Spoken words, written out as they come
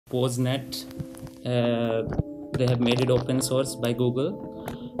Posenet. They have made it open source by Google.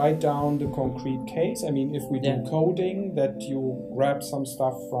 Write down the concrete case. I mean, if we do coding, that you grab some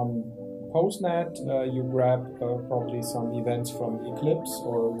stuff from Posenet, you grab probably some events from Eclipse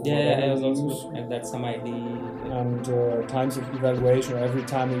or whatever. I was also looking at that, some ID. And times of evaluation, or every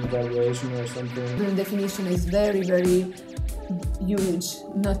time of evaluation or something. The definition is very, very huge,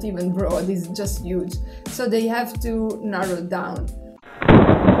 not even broad, it's just huge. So they have to narrow it down.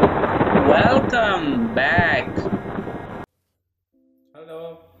 Welcome back.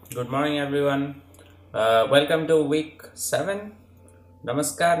 Hello, good morning everyone. Welcome to week 7.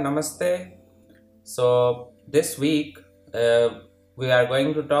 Namaskar, namaste. So this week we are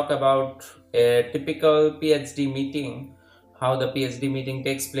going to talk about a typical PhD meeting, how the PhD meeting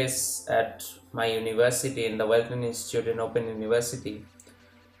takes place at my university in the Wellington Institute in Open University.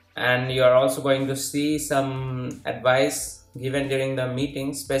 And you are also going to see some advice given during the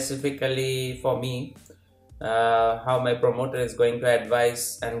meeting, specifically for me, how my promoter is going to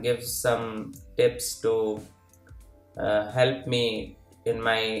advise and give some tips to help me in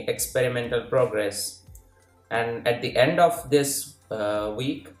my experimental progress. And at the end of this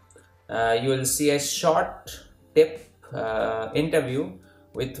week, you will see a short tip interview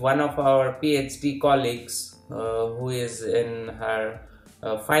with one of our PhD colleagues who is in her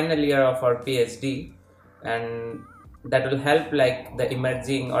final year of her PhD, and that will help like the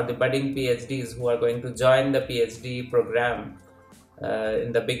emerging or the budding PhDs who are going to join the PhD program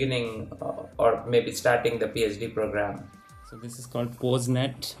in the beginning or maybe starting the PhD program. So this is called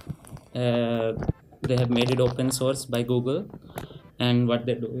Posenet. They have made it open source by Google, and what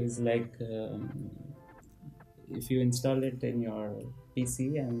they do is like if you install it in your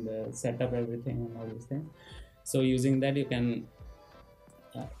PC and set up everything and all those things, so using that you can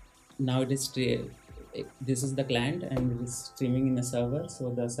now it is this is the client and it is streaming in a server.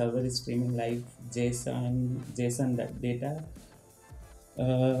 So the server is streaming live JSON that data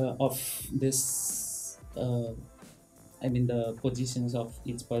of this I mean the positions of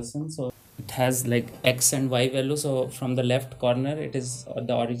each person. So it has like X and Y value. So from the left corner it is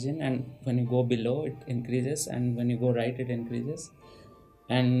the origin, and when you go below it increases, and when you go right it increases.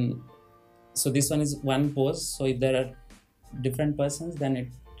 And so this one is one pose. So if there are different persons, then it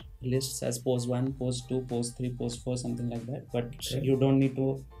lists as pose 1, pose 2, pose 3, pose 4, something like that. But you don't need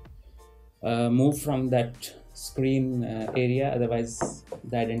to move from that screen area, otherwise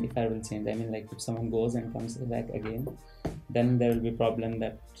the identifier will change. I mean, like if someone goes and comes back again, then there will be a problem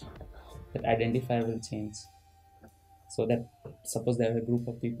that identifier will change. So that suppose there are a group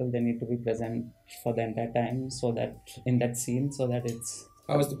of people, they need to be present for the entire time, so that in that scene, so that it's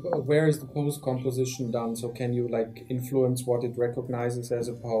where is the pose composition done? So can you like influence what it recognizes as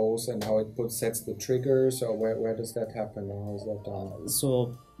a pose and how it sets the triggers, or where does that happen, or how is that done?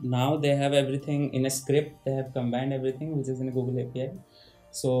 So now they have everything in a script. They have combined everything which is in a Google API.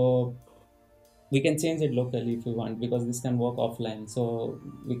 So we can change it locally if we want, because this can work offline. So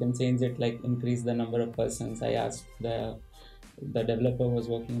we can change it, like increase the number of persons. I asked the developer was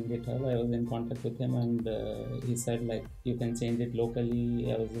working in GitHub. I was in contact with him, and he said like you can change it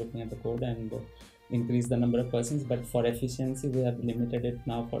locally. I was looking at the code and increase the number of persons, but for efficiency we have limited it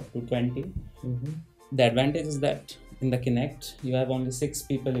now to 20. Mm-hmm. The advantage is that in the Kinect you have only 6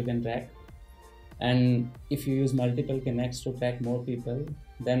 people you can track, and if you use multiple Kinects to track more people,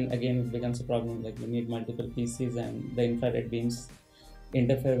 then again it becomes a problem. Like you need multiple PCs and the infrared beams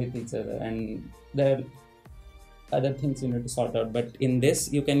interfere with each other, and there are other things you need to sort out. But in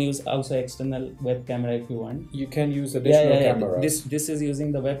this you can use also external web camera if you want. You can use additional cameras. This is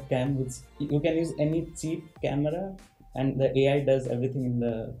using the webcam, which you can use any cheap camera, and the AI does everything in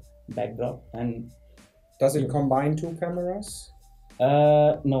the backdrop. And does it combine 2 cameras?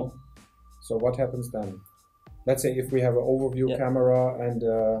 No. So what happens then? Let's say if we have an overview camera and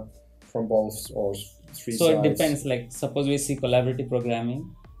from both or 3 so sides. It depends. Like suppose we see collaborative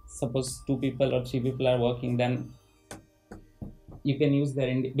programming, suppose 2 people or 3 people are working, then you can use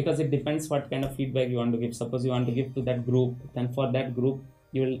their because it depends what kind of feedback you want to give. Suppose you want to give to that group, then for that group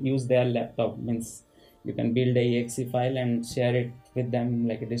you will use their laptop. Means you can build a exe file and share it with them,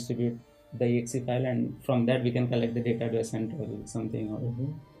 like distribute the exe file, and from that we can collect the data to a central something. Or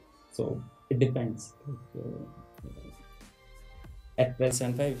so it depends. At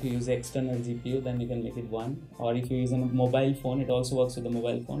present, if you use external GPU, then you can make it 1, or if you use a mobile phone, it also works with the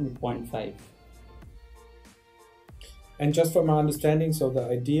mobile phone with 0.5. And just from my understanding, so the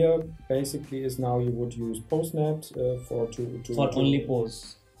idea basically is now you would use Posenet for only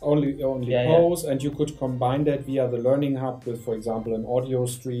pose. Only Yeah, Pose, and you could combine that via the Learning Hub with, for example, an audio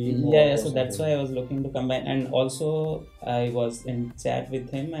stream. Yeah, so that's why I was looking to combine, and also I was in chat with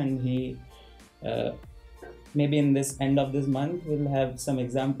him, and he maybe in this end of this month we'll have some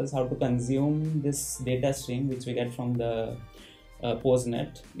examples how to consume this data stream which we get from the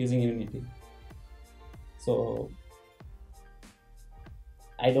Posenet using Unity. So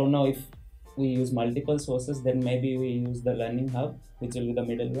I don't know if we use multiple sources, then maybe we use the Learning Hub, which will be the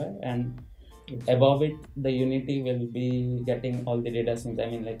middleware, and above it the Unity will be getting all the data streams. I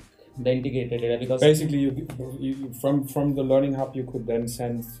mean, like the integrated data, because basically you from the Learning Hub you could then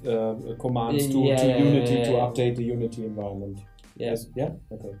send commands to Unity to update the Unity environment. Yes. Yeah.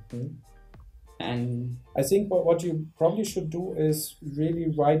 Okay. And I think what you probably should do is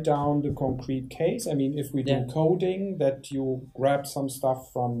really write down the concrete case. I mean, if we do coding, that you grab some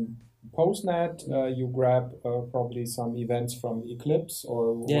stuff from Posenet, you grab probably some events from Eclipse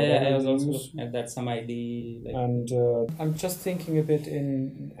or whatever. I was also looking at that, some ID. And I'm just thinking a bit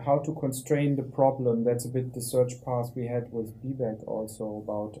in how to constrain the problem. That's a bit the search path we had with BBAC also,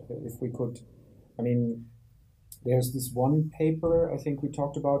 about if we could, I mean, there's this one paper I think we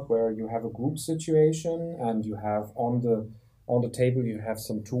talked about where you have a group situation and you have on the table you have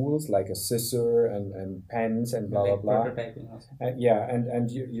some tools like a scissor and pens and blah like blah blah. Prototyping also. And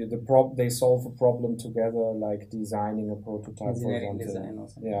they solve a problem together, like designing a prototype for something. Design or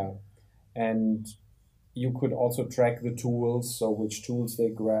something. Yeah, and you could also track the tools, so which tools they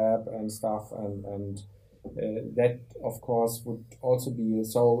grab and stuff, and that of course would also be,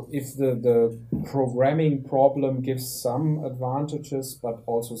 so if the programming problem gives some advantages but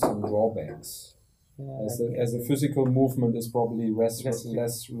also some drawbacks, as a physical movement is probably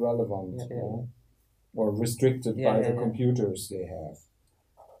less relevant, or restricted by the computers they have.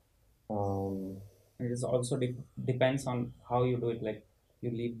 It is also depends on how you do it, like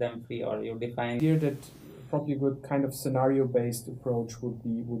you leave them free or you define here. That probably a good kind of scenario-based approach would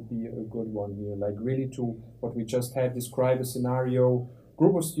be a good one here, like really to what we just had, describe a scenario,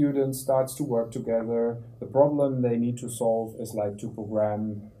 group of students starts to work together, the problem they need to solve is like to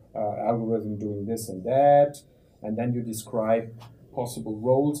program algorithm doing this and that, and then you describe possible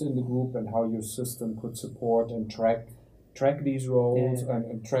roles in the group and how your system could support and track these roles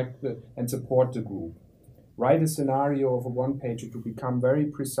and track and support the group. Write a scenario of a one-pager to become very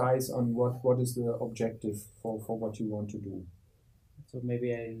precise on what is the objective for what you want to do. So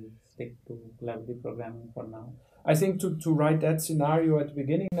maybe I'll stick to collaborative programming for now. I think to write that scenario at the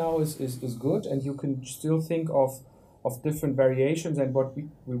beginning now is good, and you can still think of different variations, and what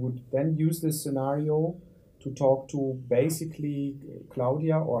we would then use this scenario to talk to basically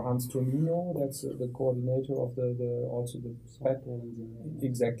Claudia or Hans Tonino, that's the coordinator of the spec.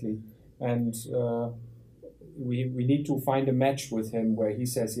 Exactly. And we need to find a match with him where he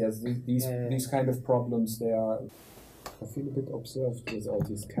says, yes, these kind of problems, they are. I feel a bit observed with all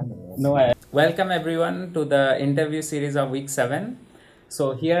these cameras. Welcome everyone to the interview series of week 7.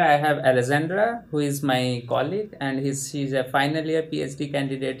 So here I have Alessandra, who is my colleague, and she's a final year PhD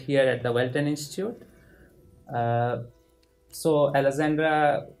candidate here at the Welton Institute. So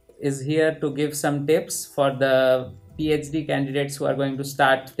Alessandra is here to give some tips for the PhD candidates who are going to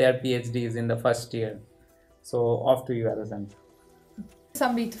start their PhDs in the first year. So off to you, Alessandra.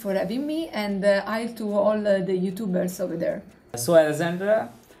 Sambit for having me, and hi to all the YouTubers over there. So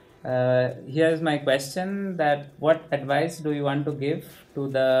Alessandra, here's my question, that what advice do you want to give to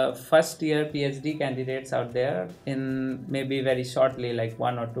the first year PhD candidates out there in maybe very shortly, like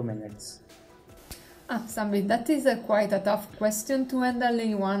 1 or 2 minutes? Sambit, that is quite a tough question to handle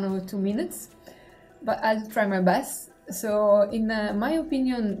in 1 or 2 minutes, but I'll try my best. So in my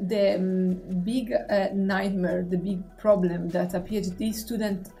opinion, the big nightmare, the big problem that a PhD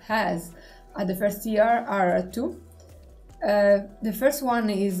student has at the first year are 2. The first one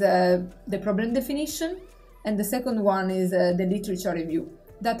is the problem definition, and the second one is the literature review,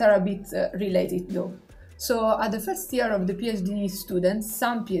 that are a bit related though. So at the first year of the PhD students,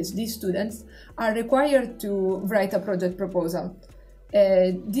 some PhD students are required to write a project proposal.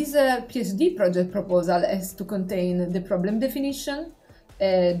 This PhD project proposal has to contain the problem definition,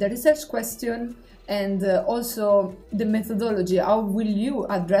 the research question, and also the methodology. How will you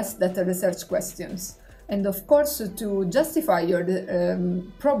address that research questions? And of course, to justify your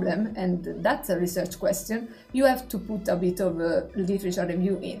problem and that research question, you have to put a bit of literature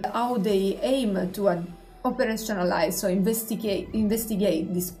review in. How they aim to operationalize, so investigate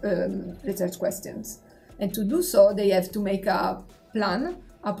these research questions. And to do so, they have to make a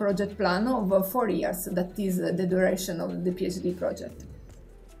project plan of 4 years. That is the duration of the PhD project.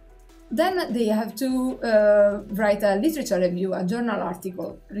 Then they have to write a literature review, a journal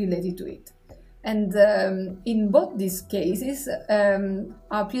article related to it. And in both these cases, a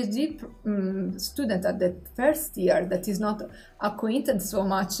PhD student at the first year that is not acquainted so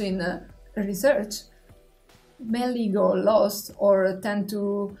much in research may go lost or tend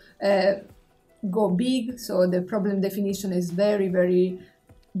to go big. So the problem definition is very, very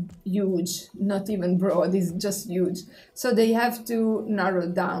huge, not even broad, it's just huge. So they have to narrow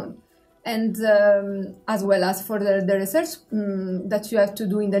it down. And as well as for the research that you have to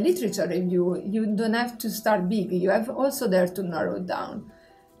do in the literature review, you don't have to start big. You have also there to narrow it down.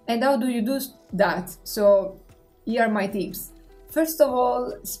 And how do you do that? So here are my tips. First of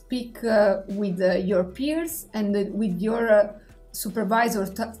all, speak with your peers and with your supervisor.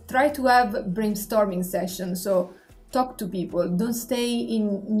 Try to have brainstorming sessions. So talk to people. Don't stay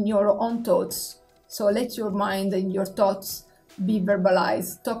in your own thoughts. So let your mind and your thoughts be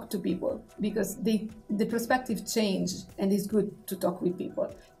verbalized. Talk to people, because the perspective change, and it's good to talk with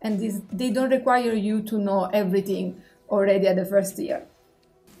people. And they don't require you to know everything already at the first year.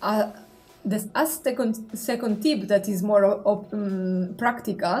 Second tip that is more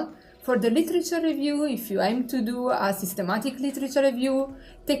practical, for the literature review, if you aim to do a systematic literature review,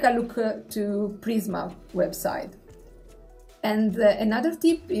 take a look to Prisma website. And another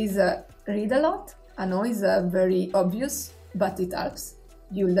tip is read a lot. I know it's very obvious, but it helps.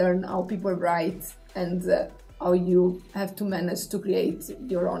 You learn how people write and how you have to manage to create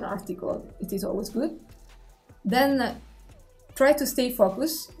your own article. It is always good. Then try to stay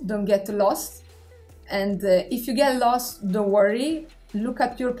focused, don't get lost. And if you get lost, don't worry. Look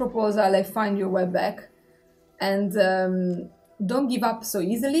at your proposal and find your way back. And don't give up so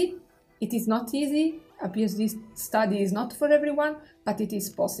easily. It is not easy. A PhD study is not for everyone, but it is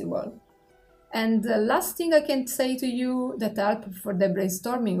possible. And the last thing I can say to you that help for the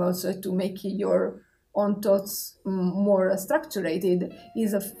brainstorming also to make your own thoughts more structured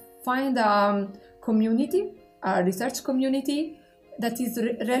is find a community, a research community that is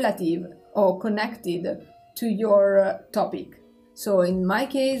relative or connected to your topic. So in my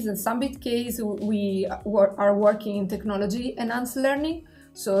case, in Sambit case, we are working in technology enhanced learning.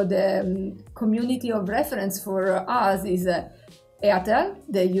 So the community of reference for us is EATL,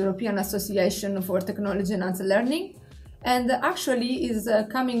 the European Association for Technology Enhanced Learning, and actually is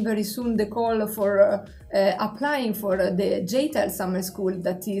coming very soon the call for applying for the JTEL summer school,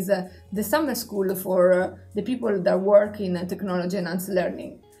 that is the summer school for the people that work in technology enhanced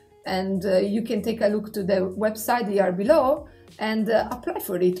learning. And you can take a look to the website here below and apply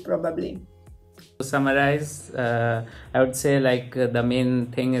for it probably. To summarize, I would say the main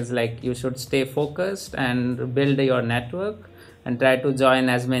thing is you should stay focused and build your network, and try to join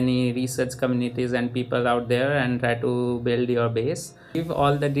as many research communities and people out there, and try to build your base. Give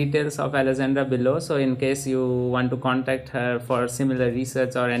all the details of Alessandra below, so in case you want to contact her for similar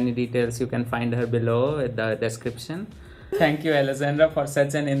research or any details, you can find her below in the description. Thank you, Alessandra, for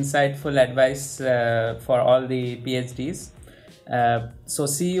such an insightful advice for all the PhDs. So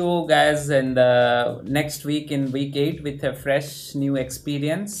see you guys in the next week, in week 8, with a fresh new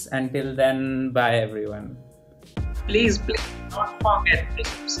experience. Until then, bye everyone. Please don't forget to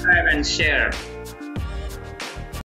subscribe and share.